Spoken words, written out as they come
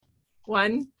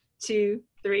1, 2,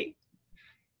 3.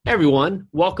 Hey everyone,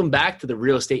 welcome back to the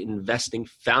Real Estate Investing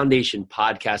Foundation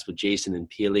podcast with Jason and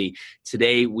Peely.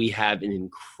 Today we have an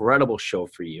incredible show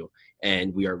for you,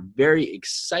 and we are very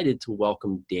excited to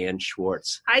welcome Dan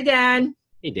Schwartz. Hi, Dan.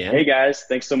 Hey, Dan. Hey, guys.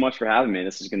 Thanks so much for having me.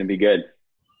 This is going to be good.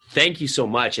 Thank you so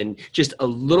much. And just a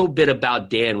little bit about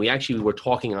Dan. We were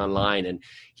talking online, and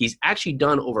he's actually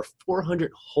done over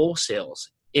 400 wholesales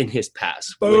in his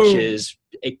past, which is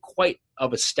quite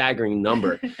of a staggering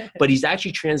number. But he's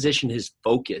actually transitioned his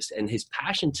focus, and his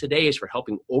passion today is for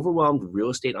helping overwhelmed real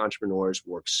estate entrepreneurs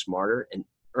work smarter and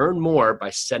earn more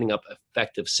by setting up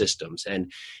effective systems. And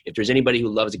if there's anybody who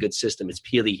loves a good system, it's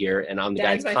Peely here, and I'm the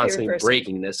guy constantly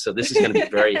breaking this, so this is going to be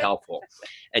very helpful.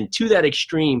 And to that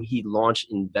extreme, he launched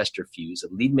InvestorFuse, a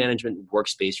lead management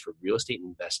workspace for real estate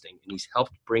investing, and he's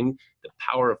helped bring the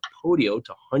power of Podio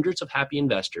to hundreds of happy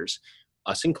investors,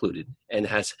 us included, and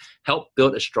has helped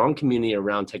build a strong community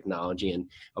around technology. And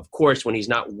of course, when he's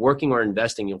not working or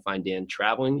investing, you'll find Dan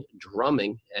traveling,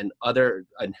 drumming, and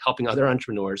helping other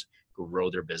entrepreneurs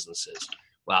grow their businesses.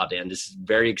 Wow, Dan, this is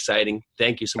very exciting.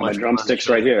 Thank you so much. My drumsticks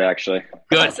right here, actually.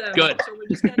 Good, awesome. Good. So we're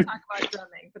just going to talk about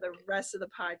drumming for the rest of the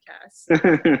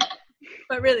podcast.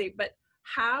 But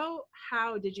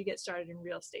how did you get started in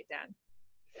real estate, Dan?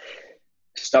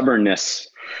 Stubbornness.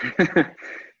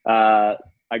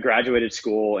 I graduated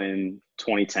school in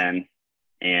 2010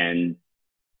 and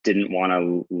didn't want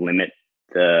to limit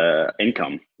the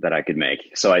income that I could make.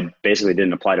 So I basically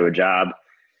didn't apply to a job,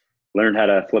 learned how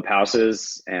to flip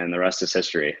houses, and the rest is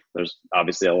history. There's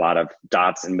obviously a lot of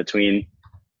dots in between,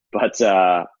 but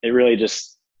it really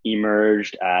just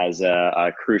emerged as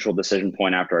a crucial decision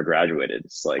point after I graduated.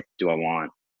 It's like, do I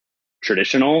want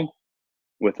traditional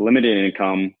with limited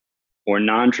income or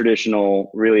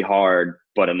non-traditional, really hard,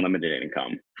 but unlimited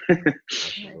income?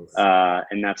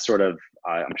 And that's sort of,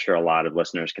 I'm sure a lot of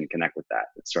listeners can connect with that.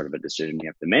 It's sort of a decision you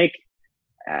have to make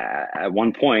at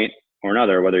one point or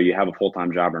another, whether you have a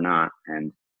full-time job or not.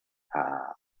 And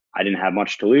I didn't have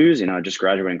much to lose, just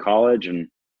graduating college. And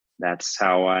that's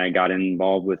how I got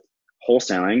involved with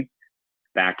wholesaling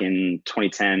back in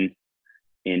 2010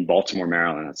 in Baltimore,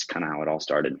 Maryland. That's kind of how it all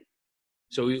started.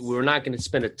 So we're not going to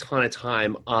spend a ton of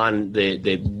time on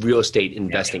the real estate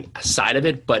investing side of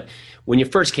it. But when you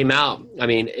first came out, I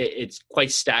mean, it's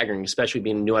quite staggering, especially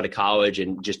being new out of college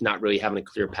and just not really having a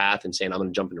clear path and saying, I'm going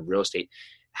to jump into real estate.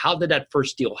 How did that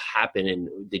first deal happen? And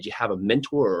did you have a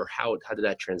mentor, or how did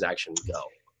that transaction go?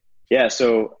 Yeah,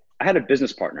 so I had a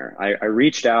business partner. I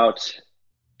reached out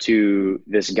to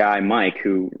this guy, Mike,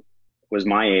 who was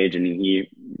my age, and he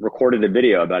recorded a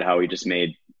video about how he just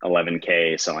made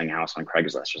 $11K selling a house on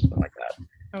Craigslist or something like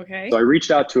that. Okay. So I reached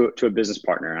out to a business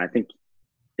partner, and I think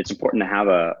it's important to have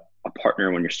a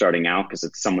partner when you're starting out, because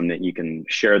it's someone that you can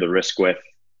share the risk with,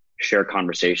 share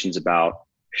conversations about,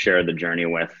 share the journey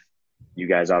with. You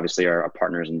guys obviously are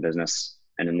partners in business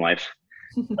and in life,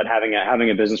 but having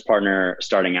a business partner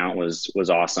starting out was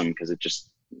awesome, because it's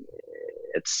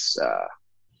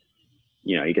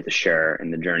you get to share in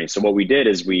the journey. So what we did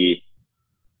is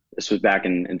this was back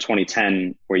in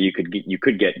 2010, where you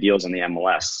could get deals on the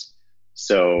MLS.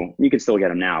 So you can still get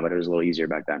them now, but it was a little easier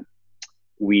back then.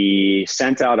 We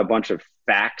sent out a bunch of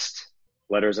faxed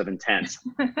letters of intent.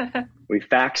 We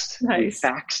faxed. Nice. We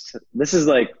faxed.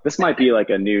 This might be like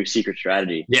a new secret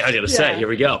strategy. Yeah, I was going to say, here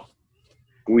we go.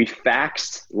 We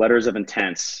faxed letters of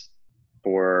intent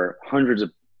for hundreds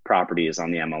of properties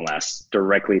on the MLS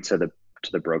directly to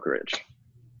the brokerage.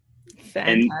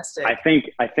 Fantastic. And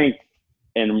I think,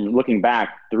 and looking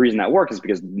back, the reason that worked is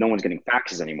because no one's getting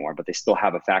faxes anymore, but they still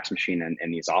have a fax machine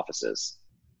in these offices.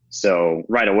 So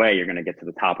right away, you're going to get to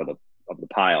the top of the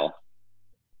pile.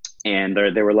 And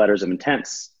there were letters of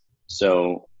intents.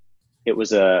 So it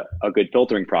was a good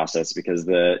filtering process, because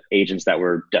the agents that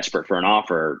were desperate for an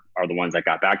offer are the ones that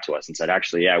got back to us and said,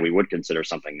 actually, yeah, we would consider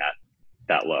something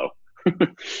that low.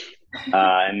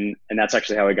 And that's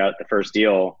actually how we got the first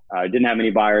deal. Didn't have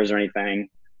any buyers or anything.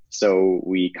 So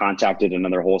we contacted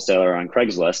another wholesaler on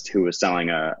Craigslist who was selling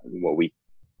what we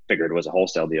figured was a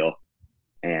wholesale deal.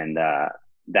 And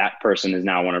that person is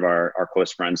now one of our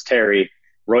close friends, Terry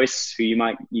Royce, who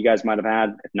you guys might have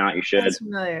had. If not, you should. That's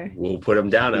familiar. We'll put him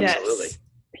down. Yes. Absolutely.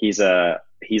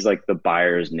 He's like the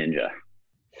buyer's ninja.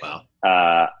 Wow.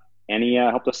 And he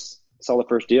helped us sell the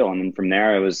first deal. And then from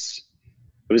there, it was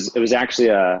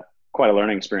actually quite a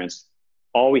learning experience.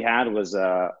 All we had was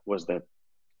the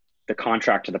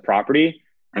contract to the property,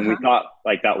 and we thought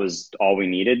like that was all we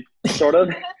needed, sort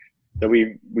of. So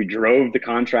we drove the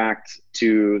contract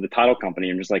to the title company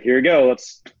and just like, here you go,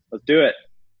 let's do it.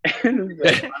 And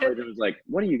the manager was like,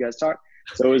 what are you guys talking?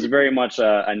 So it was very much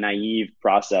a naive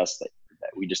process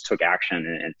we just took action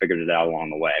and figured it out along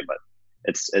the way. But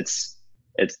it's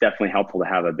definitely helpful to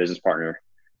have a business partner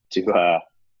to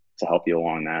help you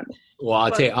along that. Well,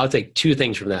 I'll take two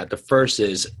things from that. The first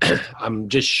is I'm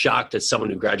just shocked that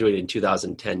someone who graduated in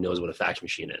 2010 knows what a fax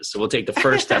machine is. So we'll take the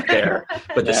first step there.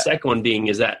 But the second one being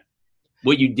is that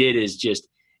what you did is just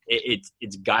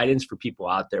it's guidance for people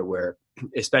out there where,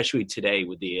 especially today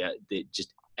with the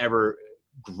just ever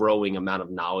growing amount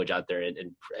of knowledge out there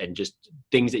and just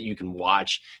things that you can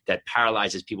watch that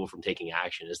paralyzes people from taking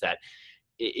action, is that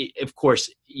of course,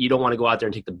 you don't want to go out there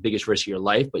and take the biggest risk of your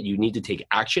life, but you need to take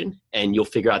action, and you'll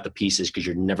figure out the pieces because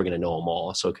you're never going to know them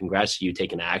all. So congrats to you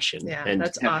taking action. Yeah, and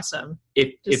that's awesome.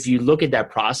 If you look at that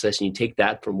process and you take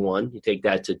that from 1, you take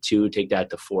that to 2, take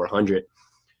that to 400,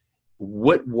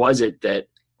 what was it that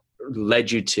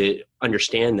led you to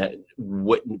understand that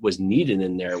what was needed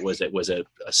in there was a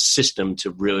system to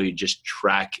really just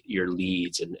track your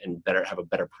leads and have a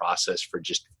better process for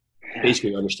just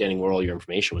basically understanding where all your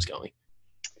information was going?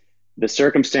 The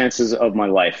circumstances of my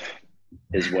life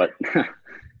is what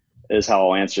is how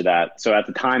I'll answer that. So at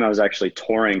the time I was actually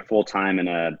touring full time in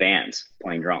a band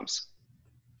playing drums.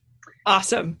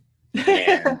 Awesome.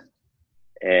 And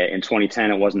in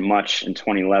 2010, it wasn't much. In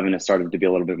 2011, it started to be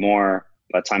a little bit more.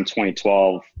 By the time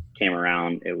 2012 came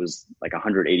around, it was like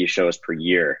 180 shows per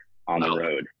year on the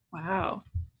road. Wow.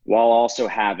 While also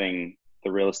having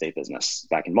the real estate business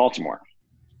back in Baltimore.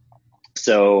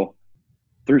 So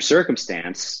through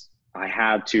circumstance, I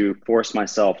had to force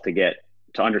myself to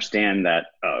understand that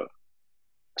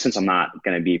since I'm not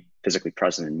going to be physically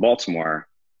present in Baltimore,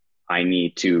 I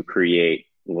need to create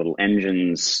little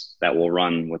engines that will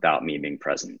run without me being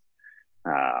present,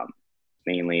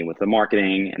 mainly with the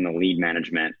marketing and the lead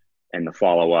management and the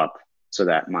follow-up, so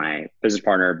that my business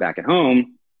partner back at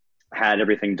home had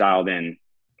everything dialed in,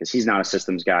 because he's not a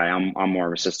systems guy. I'm more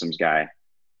of a systems guy,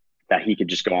 that he could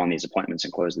just go on these appointments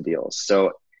and close the deals.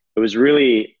 So it was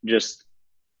really just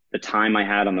the time I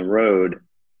had on the road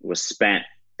was spent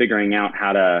figuring out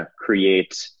how to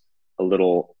create a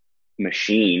little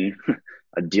machine,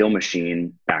 a deal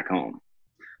machine back home.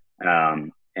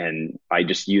 And I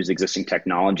just used existing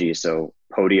technology. So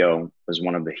Podio was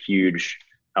one of the huge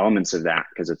elements of that,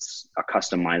 because it's a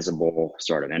customizable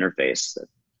sort of interface.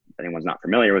 If anyone's not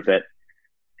familiar with it,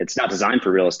 it's not designed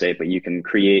for real estate, but you can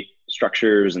create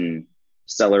structures and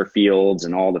seller fields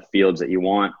and all the fields that you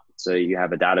want. So you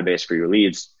have a database for your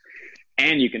leads,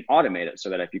 and you can automate it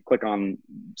so that if you click on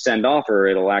send offer,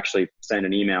 it'll actually send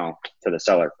an email to the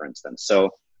seller, for instance. So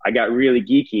I got really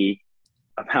geeky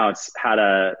about how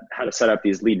to set up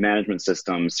these lead management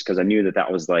systems, because I knew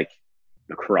that was like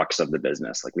the crux of the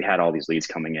business. Like, we had all these leads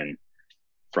coming in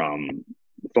from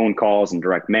phone calls and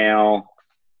direct mail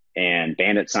and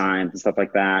bandit signs and stuff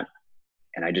like that.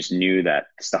 And I just knew that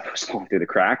stuff was falling through the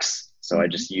cracks. So I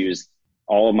just used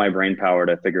all of my brain power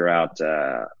to figure out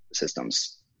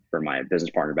systems for my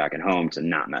business partner back at home to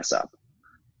not mess up.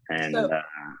 And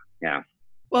yeah.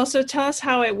 Well, so tell us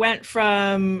how it went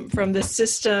from the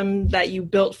system that you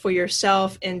built for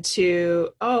yourself into,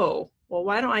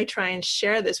 why don't I try and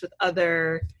share this with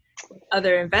other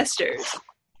investors?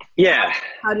 Yeah.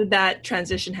 How did that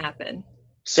transition happen?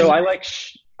 So I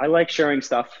like sharing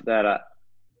stuff that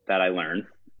I learned,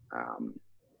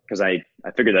 because I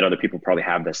figured that other people probably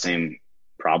have the same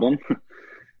problem.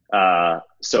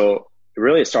 So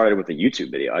it started with a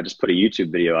YouTube video. I just put a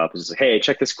YouTube video up. It's like, hey,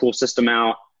 check this cool system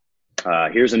out.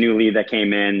 Here's a new lead that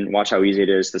came in. Watch how easy it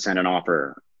is to send an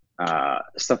offer.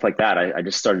 Stuff like that. I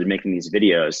just started making these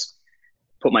videos,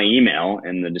 put my email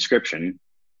in the description.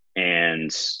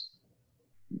 And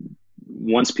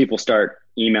once people start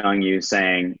emailing you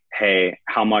saying, hey,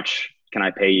 how much can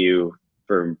I pay you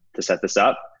to set this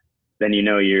up? Then you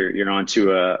know you're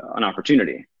onto an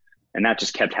opportunity. And that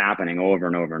just kept happening over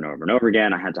and over and over and over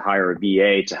again. I had to hire a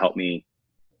VA to help me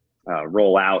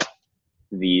roll out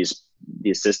these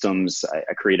systems.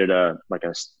 I created a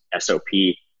SOP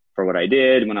for what I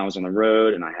did when I was on the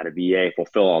road, and I had a VA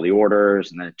fulfill all the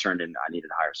orders, and then it turned into I needed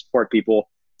to hire support people.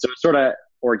 So it sort of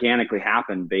organically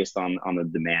happened based on the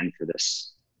demand for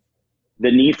this,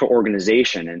 the need for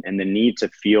organization, and the need to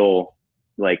feel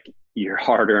like your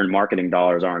hard-earned marketing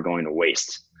dollars aren't going to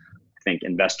waste. I think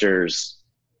investors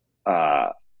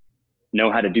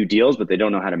know how to do deals, but they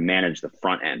don't know how to manage the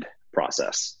front end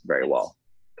process very well,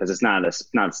 because it's not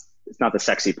the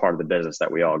sexy part of the business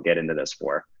that we all get into this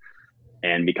for.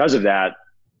 And because of that,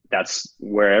 that's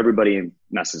where everybody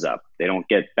messes up. They don't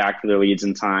get back to their leads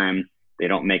in time. They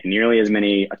don't make nearly as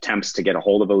many attempts to get a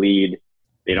hold of a lead.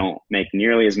 They don't make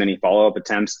nearly as many follow-up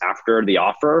attempts after the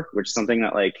offer, which is something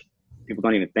that like people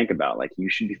don't even think about. Like, you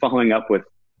should be following up with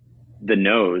the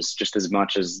no's just as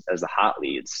much as the hot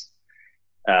leads.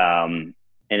 And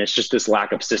it's just this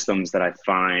lack of systems that I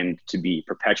find to be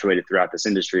perpetuated throughout this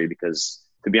industry, because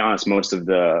to be honest, most of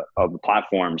the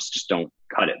platforms just don't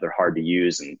cut it. They're hard to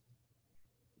use, and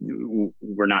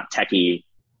we're not techie.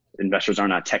 Investors are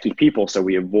not techie people, so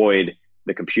we avoid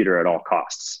the computer at all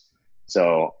costs.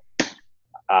 So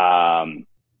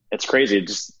it's crazy.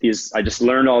 I just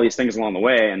learned all these things along the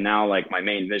way, and now like my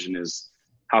main vision is,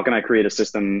 how can I create a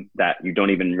system that you don't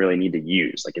even really need to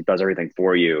use? Like, it does everything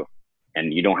for you,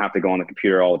 and you don't have to go on the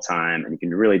computer all the time, and you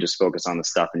can really just focus on the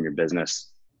stuff in your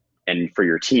business and for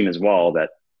your team as well that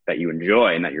you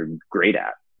enjoy and that you're great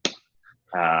at.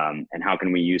 And how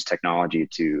can we use technology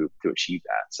to achieve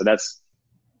that? So that's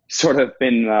sort of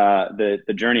been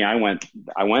the journey I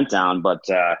went down, but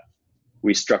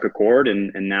we struck a chord,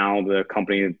 and now the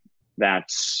company that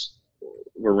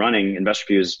we're running,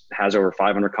 InvestorFuse, has over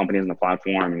 500 companies on the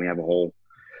platform, and we have a whole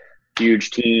huge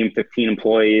team, 15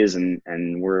 employees,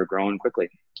 and we're growing quickly.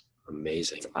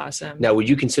 Amazing. That's awesome. Now, would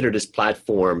you consider this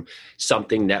platform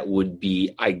something that would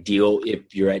be ideal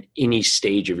if you're at any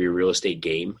stage of your real estate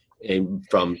game, and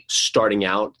from starting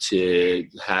out to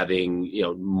having,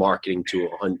 marketing to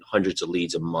hundreds of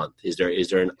leads a month? Is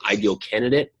there an ideal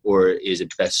candidate, or is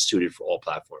it best suited for all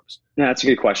platforms? Yeah, that's a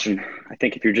good question. I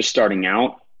think if you're just starting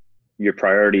out, your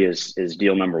priority is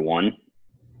deal number one,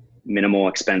 minimal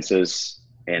expenses,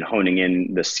 and honing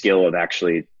in the skill of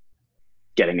actually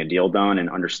getting a deal done and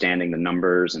understanding the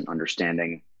numbers and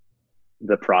understanding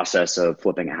the process of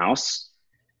flipping a house.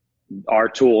 Our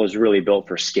tool is really built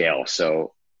for scale.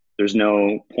 So there's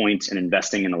no point in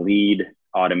investing in a lead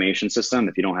automation system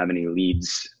if you don't have any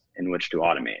leads in which to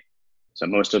automate. So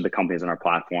most of the companies on our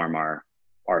platform are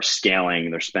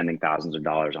scaling. They're spending thousands of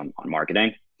dollars on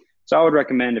marketing. So I would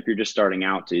recommend, if you're just starting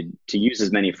out, to use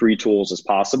as many free tools as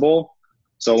possible,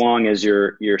 so long as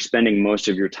you're spending most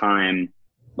of your time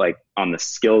like on the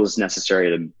skills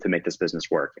necessary to make this business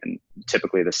work. And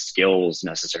typically the skills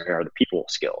necessary are the people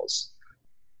skills,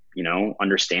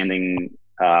 understanding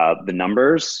the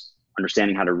numbers,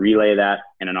 understanding how to relay that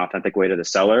in an authentic way to the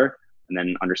seller, and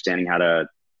then understanding how to,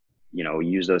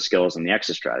 use those skills in the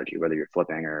exit strategy, whether you're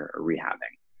flipping or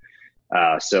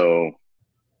rehabbing. So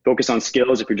focus on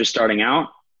skills if you're just starting out,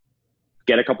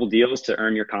 get a couple deals to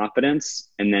earn your confidence,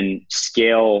 and then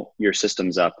scale your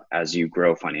systems up as you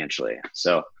grow financially.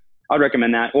 So I would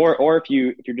recommend that. Or if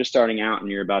you're just starting out and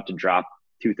you're about to drop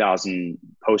 2,000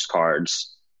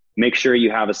 postcards, make sure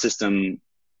you have a system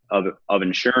of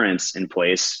insurance in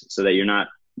place so that you're not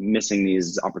missing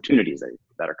these opportunities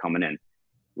that are coming in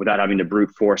without having to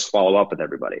brute force follow up with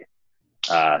everybody.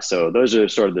 So those are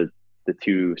sort of the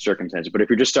two circumstances. But if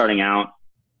you're just starting out,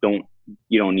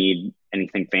 you don't need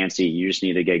anything fancy. You just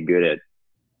need to get good at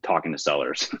talking to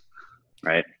sellers,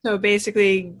 right? So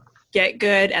basically, get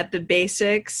good at the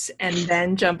basics and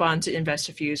then jump onto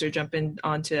InvestorFuse or jump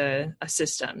onto a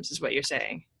systems, is what you're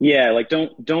saying. Yeah, like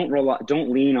don't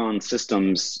lean on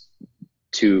systems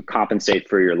to compensate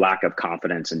for your lack of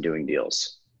confidence in doing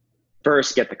deals.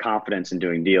 First, get the confidence in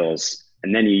doing deals,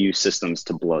 and then you use systems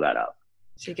to blow that up.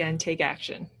 So again, take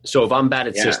action. So if I'm bad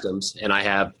at systems and I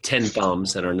have 10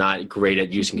 thumbs and are not great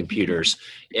at using computers,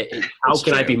 how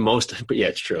can I be most, yeah,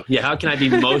 it's true. Yeah. How can I be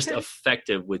most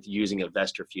effective with using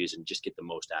InvestorFuse and just get the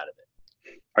most out of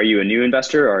it? Are you a new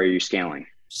investor or are you scaling?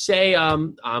 Say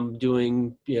I'm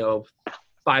doing,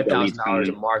 $5,000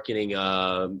 of marketing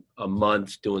a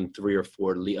month, doing 3 or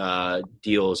 4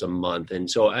 deals a month, and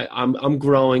so I'm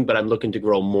growing, but I'm looking to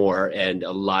grow more. And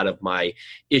a lot of my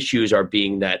issues are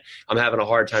being that I'm having a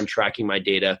hard time tracking my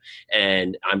data,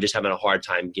 and I'm just having a hard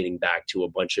time getting back to a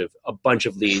bunch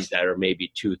of leads that are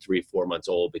maybe 2, 3, 4 months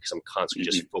old, because I'm constantly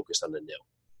just focused on the new.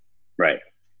 Right.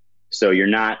 So you're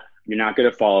not good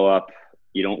at follow up.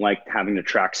 You don't like having to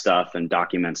track stuff and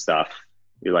document stuff.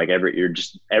 You're like every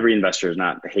investor is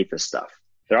not, they hate this stuff.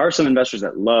 There are some investors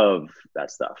that love that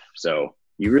stuff. So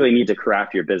you really need to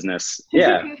craft your business.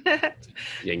 Yeah.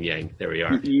 Yin yang. There we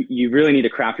are. You really need to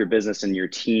craft your business and your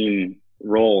team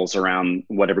roles around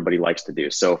what everybody likes to do.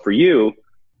 So for you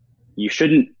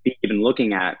shouldn't be even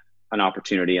looking at an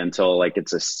opportunity until like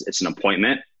it's an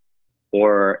appointment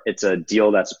or it's a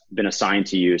deal that's been assigned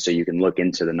to you, so you can look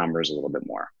into the numbers a little bit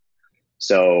more.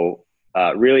 So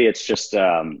really it's just,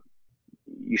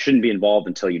 you shouldn't be involved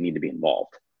until you need to be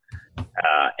involved,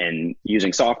 and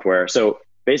using software. So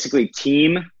basically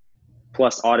team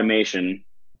plus automation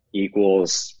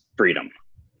equals freedom.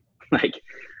 Like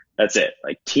that's it.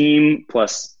 Like team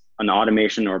plus an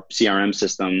automation or CRM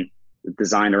system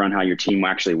designed around how your team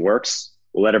actually works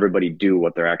will let everybody do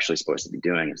what they're actually supposed to be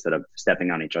doing instead of stepping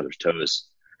on each other's toes,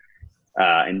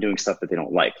 and doing stuff that they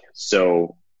don't like.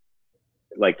 So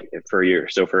like for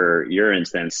your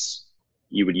instance,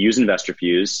 you would use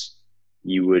InvestorFuse.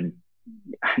 You would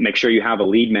make sure you have a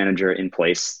lead manager in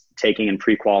place, taking and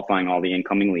pre-qualifying all the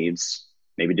incoming leads,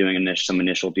 maybe doing some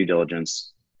initial due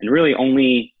diligence, and really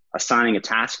only assigning a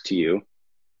task to you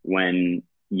when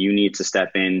you need to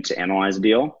step in to analyze a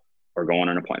deal or go on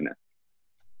an appointment.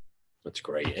 That's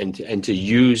great. And to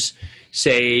use,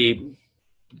 say,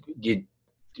 you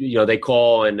know, they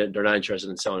call and they're not interested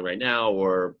in selling right now,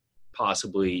 or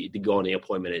possibly to go on the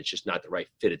appointment, it's just not the right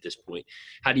fit at this point.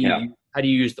 How do you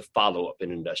use the follow-up in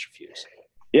InvestorFuse?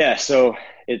 Yeah, so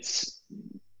it's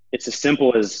as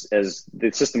simple as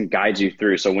the system guides you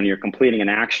through. So when you're completing an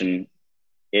action,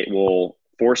 it will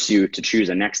force you to choose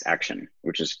a next action,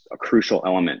 which is a crucial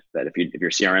element that if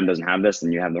your CRM doesn't have this,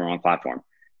 then you have the wrong platform.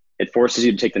 It forces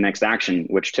you to take the next action,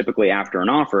 which typically after an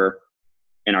offer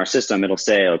in our system, it'll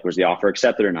say, like, was the offer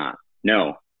accepted or not?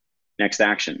 No. Next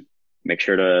action. Make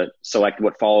sure to select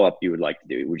what follow-up you would like to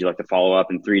do. Would you like to follow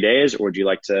up in 3 days, or would you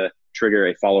like to trigger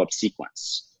a follow-up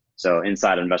sequence? So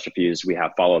inside InvestorFuse, we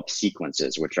have follow-up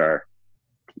sequences, which are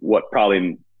what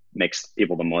probably makes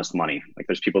people the most money. Like,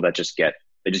 there's people that just get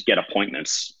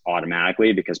appointments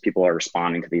automatically because people are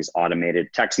responding to these automated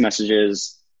text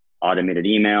messages, automated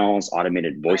emails,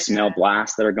 automated voicemail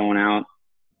blasts that are going out,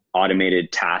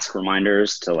 automated task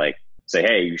reminders to like say,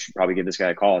 hey, you should probably give this guy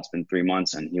a call. It's been 3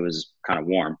 months and he was kind of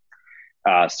warm.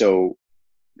 So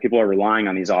people are relying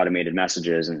on these automated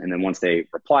messages. And then once they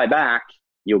reply back,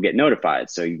 you'll get notified.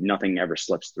 So nothing ever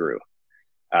slips through.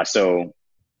 So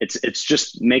it's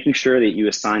just making sure that you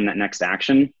assign that next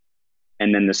action,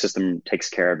 and then the system takes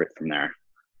care of it from there.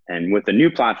 And with the new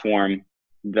platform,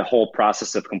 the whole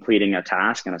process of completing a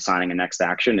task and assigning a next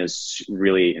action is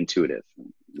really intuitive.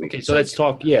 Okay, so let's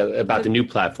talk, about the new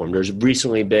platform. There's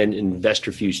recently been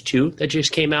InvestorFuse 2 that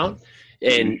just came out.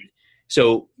 And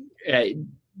so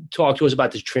talk to us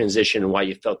about this transition and why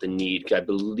you felt the need. 'Cause I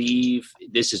believe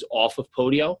this is off of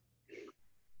Podio.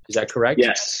 Is that correct?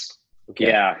 Yes. Okay.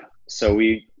 Yeah. So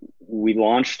we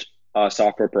launched a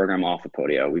software program off of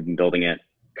Podio. We've been building it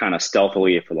kind of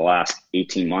stealthily for the last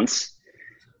 18 months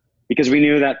because we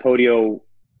knew that Podio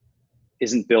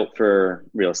isn't built for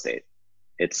real estate.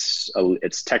 It's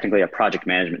technically a project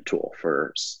management tool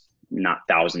for not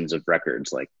thousands of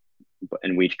records,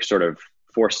 and we sort of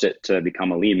forced it to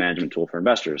become a lead management tool for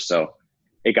investors. So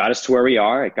it got us to where we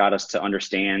are. It got us to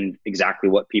understand exactly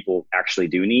what people actually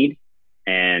do need.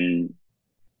 And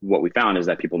what we found is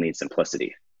that people need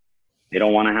simplicity. They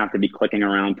don't want to have to be clicking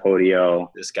around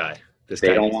Podio.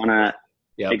 They don't want to,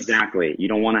 exactly. You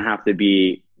don't want to have to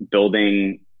be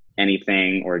building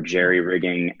anything or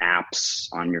jerry-rigging apps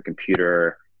on your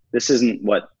computer. This isn't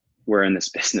what we're in this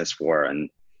business for. And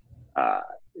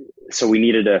so we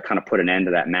needed to kind of put an end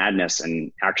to that madness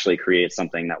and actually create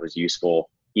something that was useful,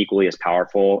 equally as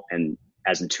powerful, and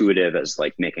as intuitive as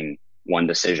like making one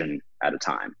decision at a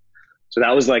time. So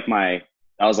that was like my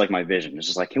vision. It's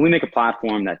just like, can we make a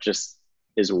platform that just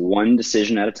is one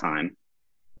decision at a time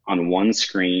on one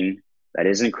screen that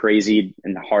isn't crazy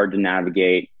and hard to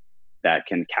navigate, that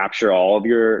can capture all of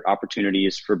your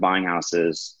opportunities for buying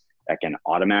houses, that can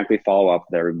automatically follow up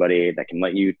with everybody, that can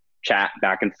let you chat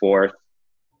back and forth,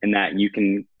 and that you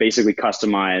can basically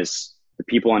customize the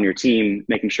people on your team,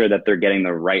 making sure that they're getting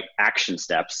the right action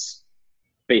steps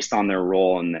based on their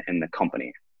role in the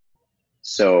company.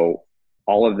 So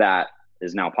all of that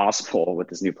is now possible with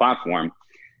this new platform.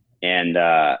 And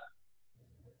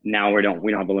now we don't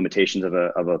have the limitations of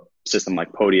a system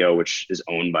like Podio, which is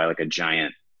owned by like a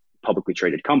giant publicly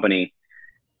traded company.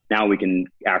 Now we can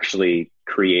actually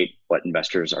create what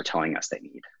investors are telling us they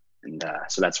need. And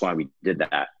so that's why we did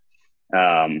that.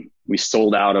 We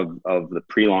sold out of the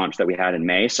pre-launch that we had in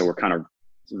May. So we're kind of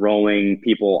rolling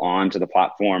people onto the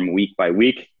platform week by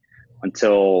week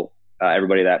until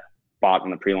everybody that bought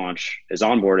on the pre-launch is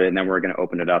onboarded. And then we're going to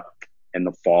open it up in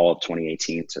the fall of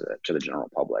 2018 to the general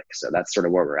public. So that's sort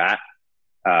of where we're at.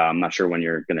 I'm not sure when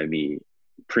you're going to be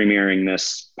premiering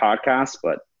this podcast,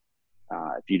 but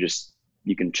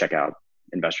you can check out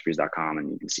investorfuse.com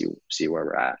and you can see where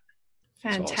we're at.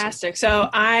 Fantastic. Awesome. So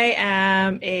I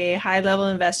am a high-level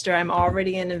investor. I'm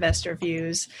already in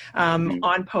InvestorFuse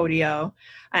on Podio,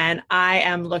 and I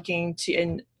am looking to,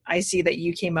 and I see that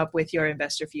you came up with your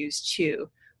InvestorFuse too.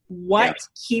 What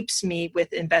keeps me with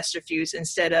InvestorFuse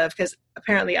instead of, because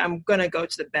apparently I'm going to go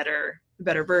to the better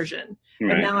version,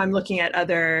 but now I'm looking at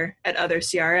other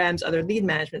CRMs, other lead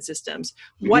management systems.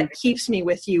 What keeps me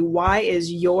with you? Why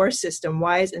is your system,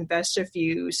 why is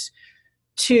InvestorFuse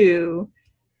 2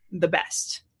 the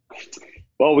best?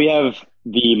 Well, we have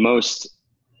the most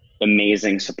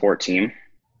amazing support team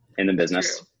in the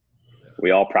business.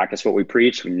 We all practice what we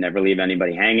preach. We never leave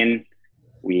anybody hanging.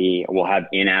 We will have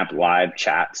in-app live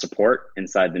chat support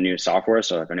inside the new software.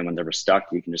 So if anyone's ever stuck,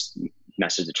 you can just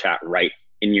message the chat right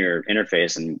in your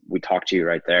interface and we talk to you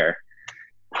right there.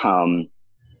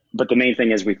 But the main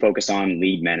thing is we focus on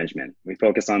lead management. We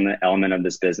focus on the element of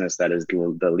this business that is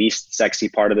the least sexy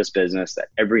part of this business that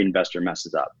every investor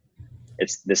messes up.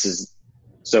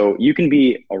 So you can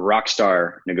be a rock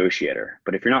star negotiator,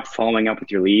 but if you're not following up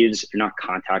with your leads, if you're not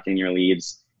contacting your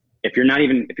leads, if you're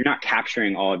not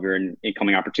capturing all of your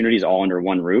incoming opportunities all under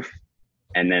one roof,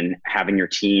 and then having your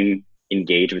team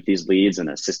engage with these leads in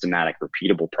a systematic,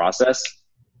 repeatable process,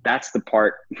 that's the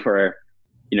part where,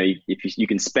 if you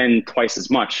can spend twice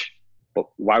as much, but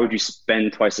why would you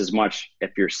spend twice as much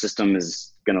if your system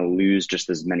is going to lose just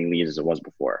as many leads as it was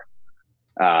before?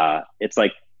 It's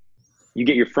like you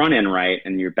get your front end right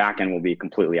and your back end will be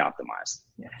completely optimized.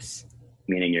 Yes.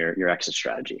 Meaning your exit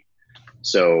strategy.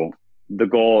 So the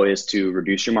goal is to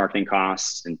reduce your marketing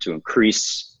costs and to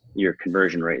increase your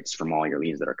conversion rates from all your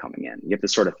leads that are coming in. You have to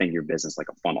sort of think your business like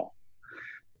a funnel.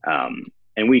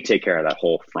 And we take care of that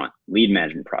whole front lead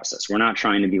management process. We're not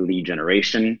trying to be lead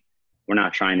generation. We're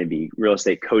not trying to be real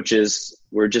estate coaches.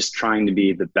 We're just trying to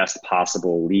be the best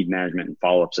possible lead management and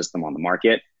follow-up system on the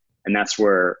market. And that's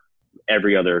where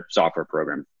every other software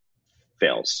program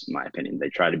fails, in my opinion. They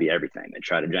try to be everything. They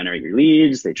try to generate your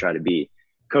leads. They try to be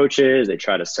coaches. They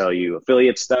try to sell you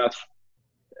affiliate stuff.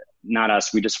 Not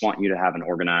us. We just want you to have an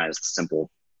organized, simple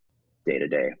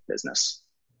day-to-day business.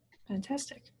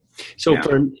 Fantastic. So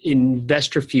for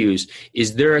InvestorFuse,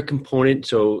 is there a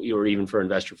component, or even for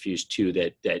InvestorFuse too,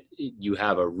 that you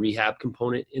have a rehab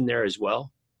component in there as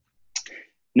well?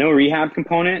 No rehab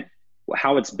component.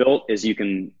 How it's built is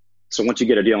so once you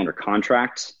get a deal under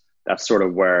contract, that's sort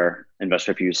of where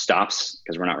InvestorFuse stops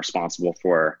because we're not responsible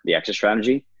for the exit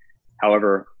strategy.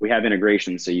 However, we have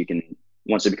integration so you can,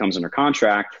 once it becomes under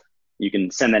contract, you can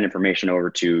send that information over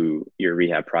to your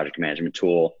rehab project management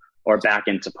tool or back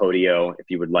into Podio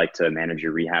if you would like to manage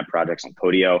your rehab projects on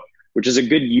Podio, which is a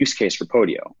good use case for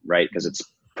Podio, right? Because it's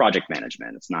project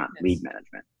management, it's not lead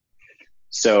management.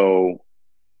 So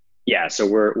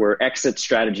we're exit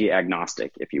strategy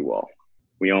agnostic, if you will.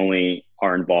 We only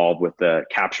are involved with the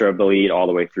capture of the lead all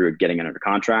the way through getting it under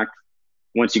contract.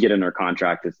 Once you get under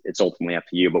contract, it's ultimately up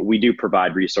to you. But we do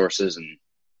provide resources, and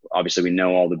obviously we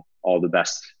know all the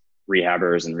best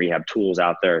rehabbers and rehab tools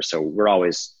out there. So we're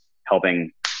always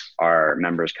helping our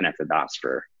members connect the dots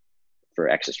for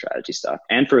exit strategy stuff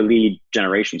and for lead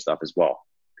generation stuff as well,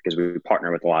 because we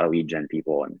partner with a lot of lead gen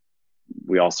people, and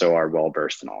we also are well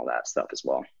versed in all that stuff as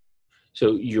well.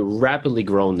 So you're rapidly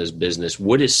growing this business.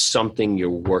 What is something you're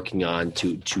working on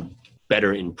to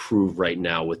better improve right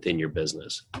now within your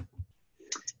business?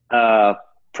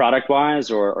 Product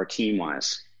wise or team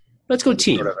wise? Let's go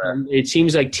team. It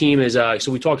seems like team is,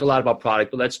 so we talked a lot about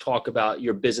product, but let's talk about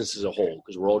your business as a whole,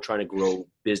 because we're all trying to grow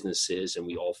businesses and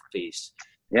we all face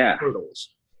hurdles.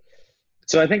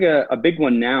 So I think a big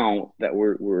one now that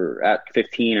we're at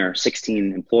 15 or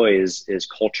 16 employees is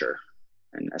culture,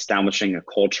 and establishing a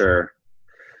culture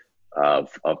of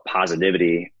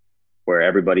positivity where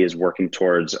everybody is working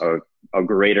towards a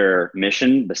greater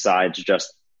mission besides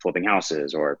just flipping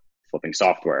houses or flipping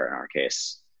software in our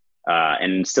case,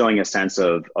 and instilling a sense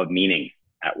of meaning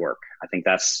at work. I think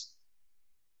that's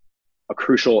a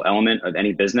crucial element of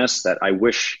any business that I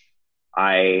wish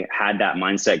I had that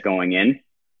mindset going in,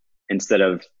 instead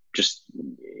of just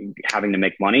having to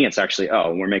make money. It's actually,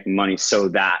 we're making money so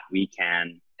that we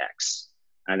can X.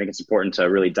 I think it's important to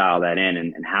really dial that in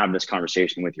and have this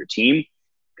conversation with your team,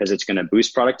 because it's going to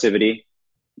boost productivity.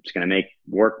 It's going to make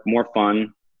work more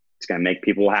fun. It's going to make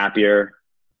people happier.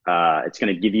 It's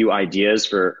going to give you ideas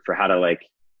for how to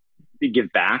give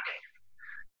back.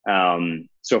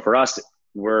 So for us,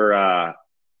 we're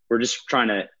just trying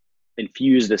to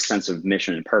infuse this sense of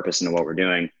mission and purpose into what we're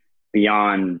doing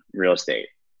beyond real estate.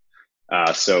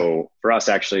 So for us,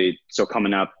 actually,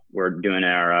 coming up, we're doing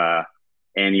our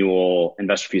annual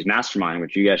InvestorFuse Mastermind,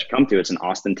 which you guys should come to. It's in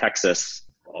Austin, Texas.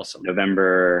 Awesome.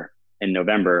 November.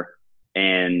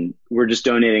 And we're just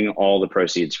donating all the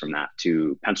proceeds from that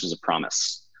to Pencils of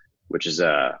Promise, which is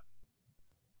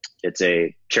it's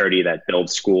a charity that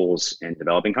builds schools in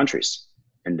developing countries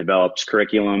and develops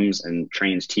curriculums and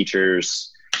trains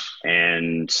teachers.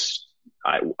 And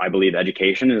I believe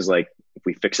education is if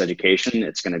we fix education,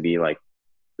 it's going to be like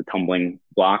the tumbling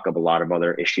block of a lot of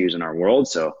other issues in our world.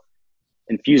 So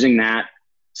infusing that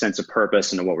sense of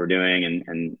purpose into what we're doing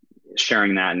and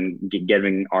sharing that and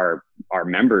giving our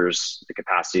members the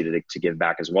capacity to give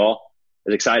back as well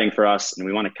is exciting for us. And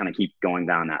we want to kind of keep going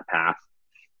down that path.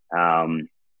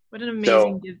 What an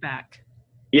amazing give back.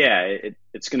 Yeah,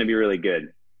 it's going to be really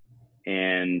good.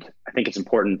 And I think it's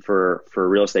important for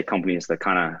real estate companies to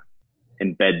kind of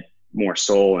embed more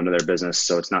soul into their business,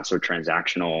 so it's not so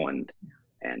transactional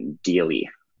and dealy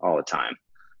all the time.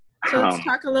 So let's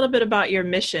talk a little bit about your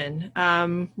mission.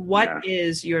 What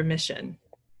is your mission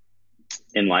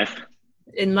in life?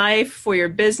 In life, for your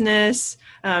business,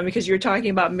 because you're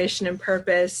talking about mission and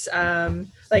purpose.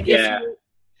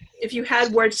 If you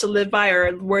had words to live by,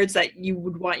 or words that you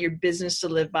would want your business to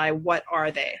live by, what are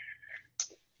they?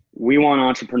 We want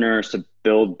entrepreneurs to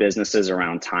build businesses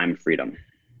around time freedom.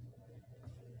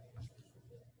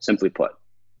 Simply put.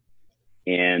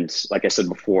 And like I said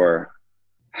before,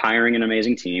 hiring an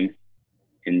amazing team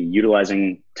and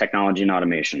utilizing technology and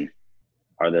automation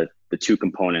are the two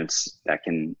components that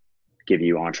can give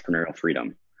you entrepreneurial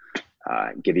freedom,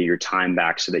 give you your time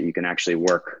back so that you can actually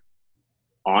work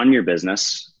on your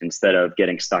business instead of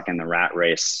getting stuck in the rat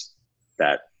race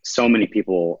that so many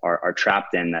people are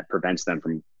trapped in, that prevents them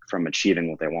from achieving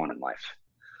what they want in life.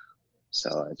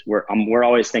 So we're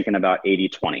always thinking about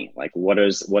 80-20. Like what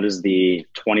is the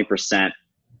 20%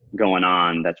 going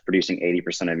on that's producing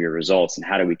 80% of your results, and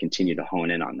how do we continue to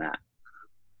hone in on that?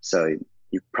 So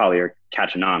you probably are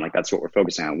catching on. Like that's what we're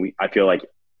focusing on. I feel like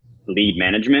lead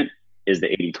management is the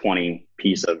 80-20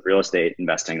 piece of real estate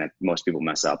investing that most people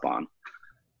mess up on.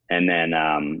 And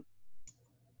then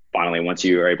finally, once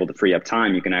you are able to free up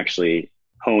time, you can actually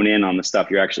hone in on the stuff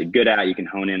you're actually good at. You can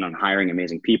hone in on hiring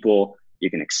amazing people. You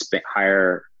can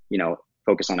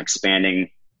focus on expanding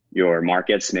your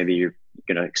markets. Maybe you're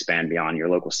going to expand beyond your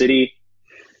local city.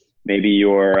 Maybe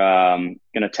you're going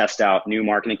to test out new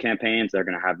marketing campaigns that are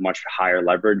going to have much higher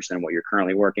leverage than what you're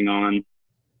currently working on.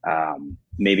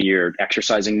 Maybe you're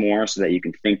exercising more so that you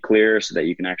can think clear, so that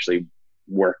you can actually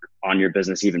work on your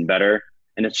business even better.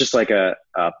 And it's just like a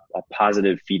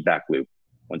positive feedback loop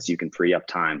once you can free up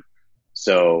time.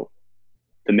 So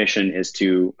the mission is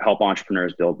to help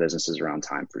entrepreneurs build businesses around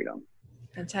time freedom.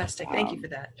 Fantastic. Thank you for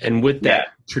that. And with that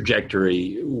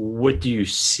trajectory, what do you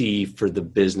see for the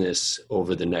business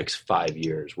over the next 5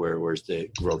 years? Where's the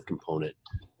growth component?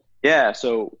 Yeah.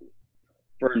 So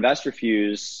for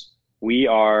InvestorFuse, we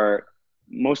are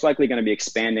most likely going to be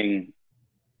expanding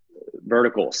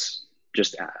verticals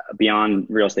just beyond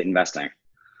real estate investing.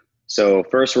 So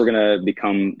first, we're going to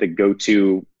become the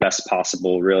go-to best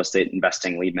possible real estate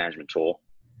investing lead management tool.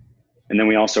 And then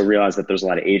we also realize that there's a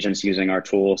lot of agents using our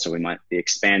tool. So we might be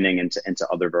expanding into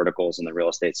other verticals in the real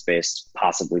estate space,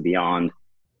 possibly beyond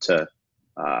to,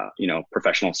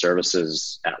 professional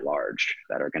services at large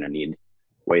that are going to need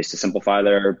ways to simplify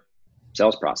their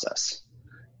sales process.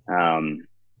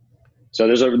 So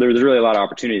there's really a lot of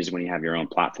opportunities when you have your own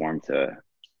platform to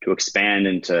expand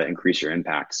and to increase your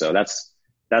impact. So that's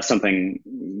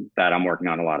something that I'm working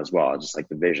on a lot as well. Just like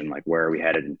the vision, like where are we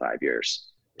headed in 5 years?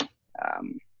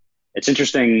 It's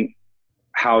interesting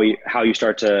how you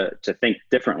start to think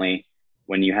differently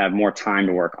when you have more time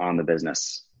to work on the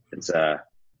business. It's a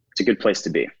good place to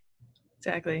be.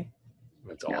 Exactly.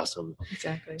 That's awesome.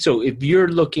 Exactly. So if you're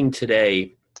looking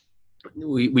today,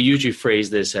 we usually phrase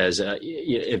this as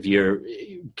if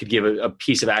you could give a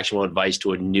piece of actionable advice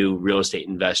to a new real estate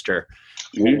investor,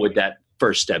 what would that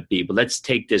first step be? But let's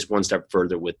take this one step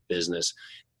further with business.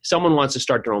 Someone wants to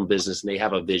start their own business and they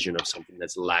have a vision of something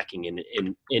that's lacking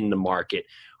in the market.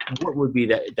 What would be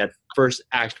that first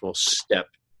actionable step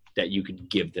that you could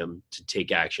give them to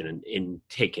take action in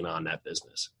taking on that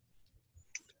business?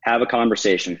 Have a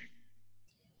conversation.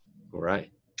 All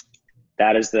right.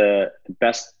 That is the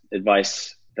best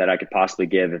advice that I could possibly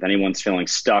give. If anyone's feeling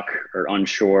stuck or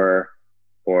unsure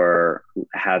or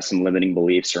have some limiting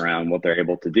beliefs around what they're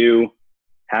able to do,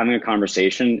 having a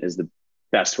conversation is the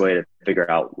best way to figure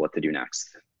out what to do next.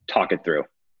 Talk it through.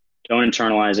 Don't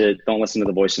internalize it. Don't listen to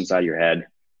the voice inside your head.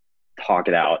 Talk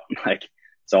it out. Like,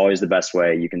 it's always the best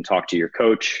way. You can talk to your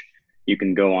coach. You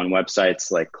can go on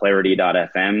websites like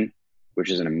clarity.fm, which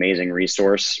is an amazing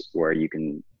resource where you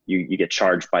get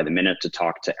charged by the minute to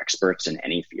talk to experts in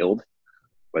any field.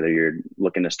 Whether you're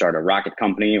looking to start a rocket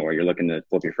company or you're looking to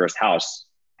flip your first house,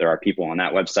 there are people on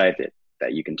that website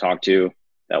that you can talk to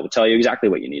that will tell you exactly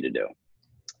what you need to do.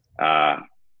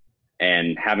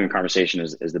 And having a conversation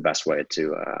is the best way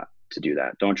to do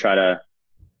that. Don't try to,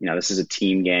 this is a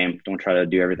team game. Don't try to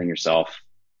do everything yourself.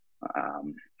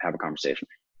 Have a conversation.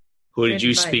 Who did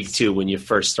you speak to when you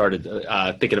first started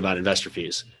thinking about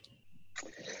InvestorFuse?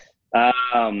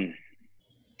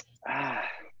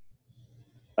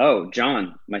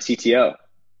 John, my CTO.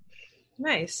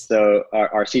 Nice. So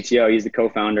our CTO, he's the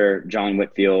co-founder, John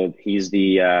Whitfield. He's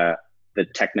the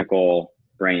technical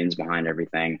brains behind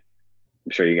everything.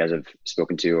 I'm sure you guys have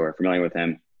spoken to or are familiar with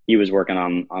him. he was working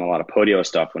on a lot of Podio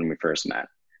stuff when we first met.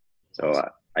 So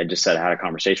I just said, I had a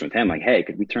conversation with him like, hey,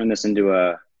 could we turn this into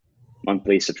a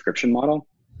monthly subscription model?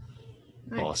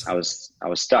 Awesome. I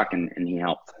was stuck and he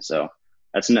helped. So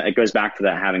it goes back to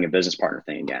that having a business partner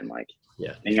thing again. Like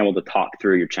being able to talk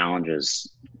through your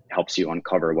challenges helps you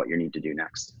uncover what you need to do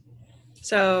next.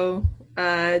 So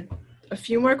a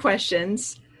few more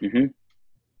questions. Mm-hmm.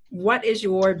 What is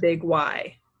your big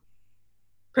why?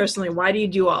 Personally, why do you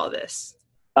do all this?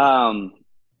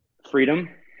 Freedom.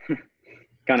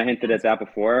 Kind of hinted at that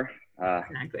before.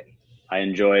 Exactly. I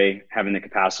enjoy having the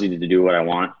capacity to do what I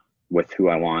want with who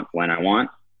I want, when I want.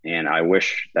 And I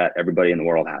wish that everybody in the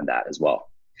world had that as well.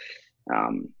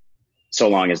 So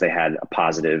long as they had a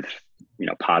positive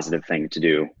thing to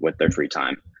do with their free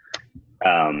time.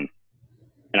 And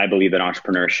I believe that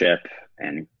entrepreneurship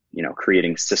and,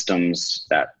 creating systems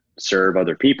that serve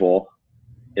other people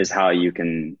is how you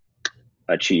can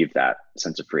achieve that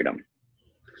sense of freedom.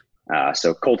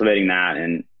 So cultivating that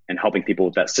and helping people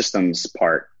with that systems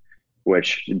part,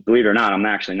 which, believe it or not, I'm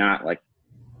actually not like,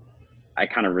 I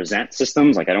kind of resent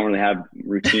systems. Like I don't really have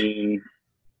routine,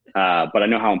 but I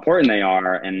know how important they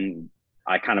are. And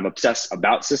I kind of obsess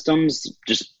about systems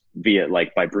just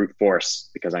by brute force,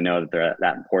 because I know that they're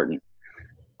that important.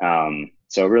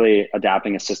 So really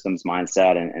adapting a systems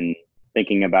mindset and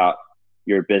thinking about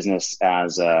your business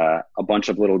as a bunch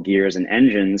of little gears and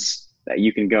engines that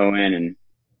you can go in and,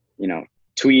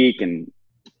 tweak and,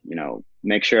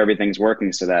 make sure everything's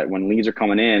working so that when leads are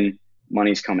coming in,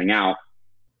 money's coming out.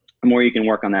 The more you can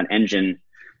work on that engine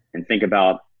and think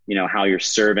about, how you're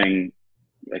serving,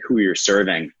 like who you're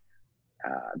serving,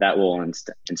 that will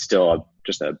instill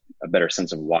just a better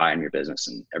sense of why in your business,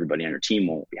 and everybody on your team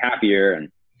will be happier. And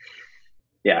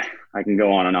yeah, I can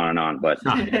go on and on and on, but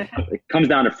it comes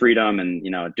down to freedom and,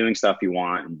 doing stuff you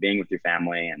want and being with your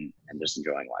family and just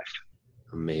enjoying life.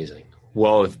 Amazing.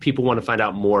 Well, if people want to find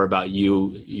out more about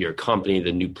you, your company,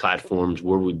 the new platforms,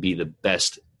 where would be the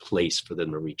best place for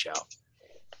them to reach out?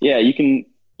 Yeah, you can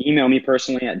email me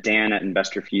personally at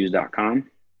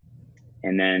dan@investorfuse.com.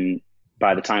 And then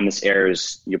by the time this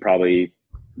airs,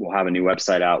 we'll have a new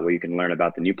website out where you can learn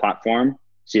about the new platform,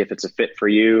 see if it's a fit for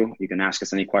you. You can ask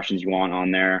us any questions you want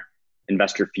on there,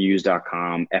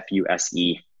 investorfuse.com,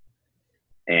 FUSE.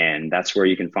 And that's where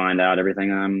you can find out everything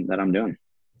that I'm doing.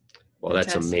 Well,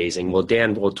 that's amazing. Well,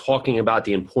 Dan, we're talking about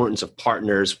the importance of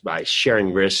partners by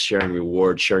sharing risks, sharing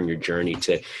rewards, sharing your journey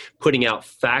to putting out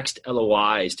faxed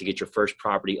LOIs to get your first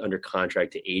property under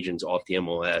contract to agents off the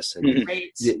MLS.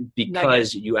 And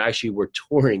because you actually were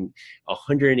touring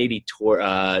 180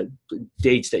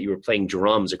 dates that you were playing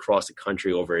drums across the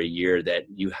country over a year, that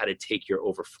you had to take your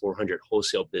over 400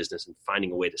 wholesale business and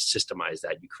finding a way to systemize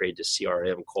that. You created a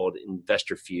CRM called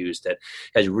InvestorFuse that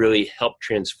has really helped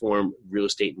transform real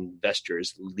estate investors'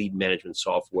 lead management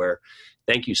software.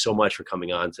 Thank you so much for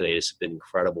coming on today. This has been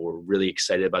incredible. We're really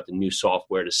excited about the new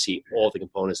software to see all the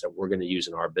components that we're going to use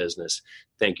in our business.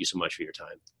 Thank you so much for your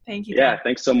time. Thank you. Yeah,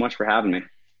 thanks so much for having me.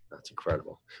 That's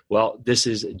incredible. Well, this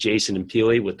is Jason and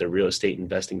Peely with the Real Estate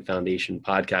Investing Foundation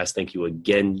podcast. Thank you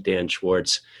again, Dan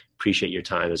Schwartz. Appreciate your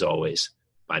time as always.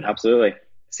 Bye now. Absolutely.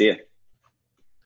 See you.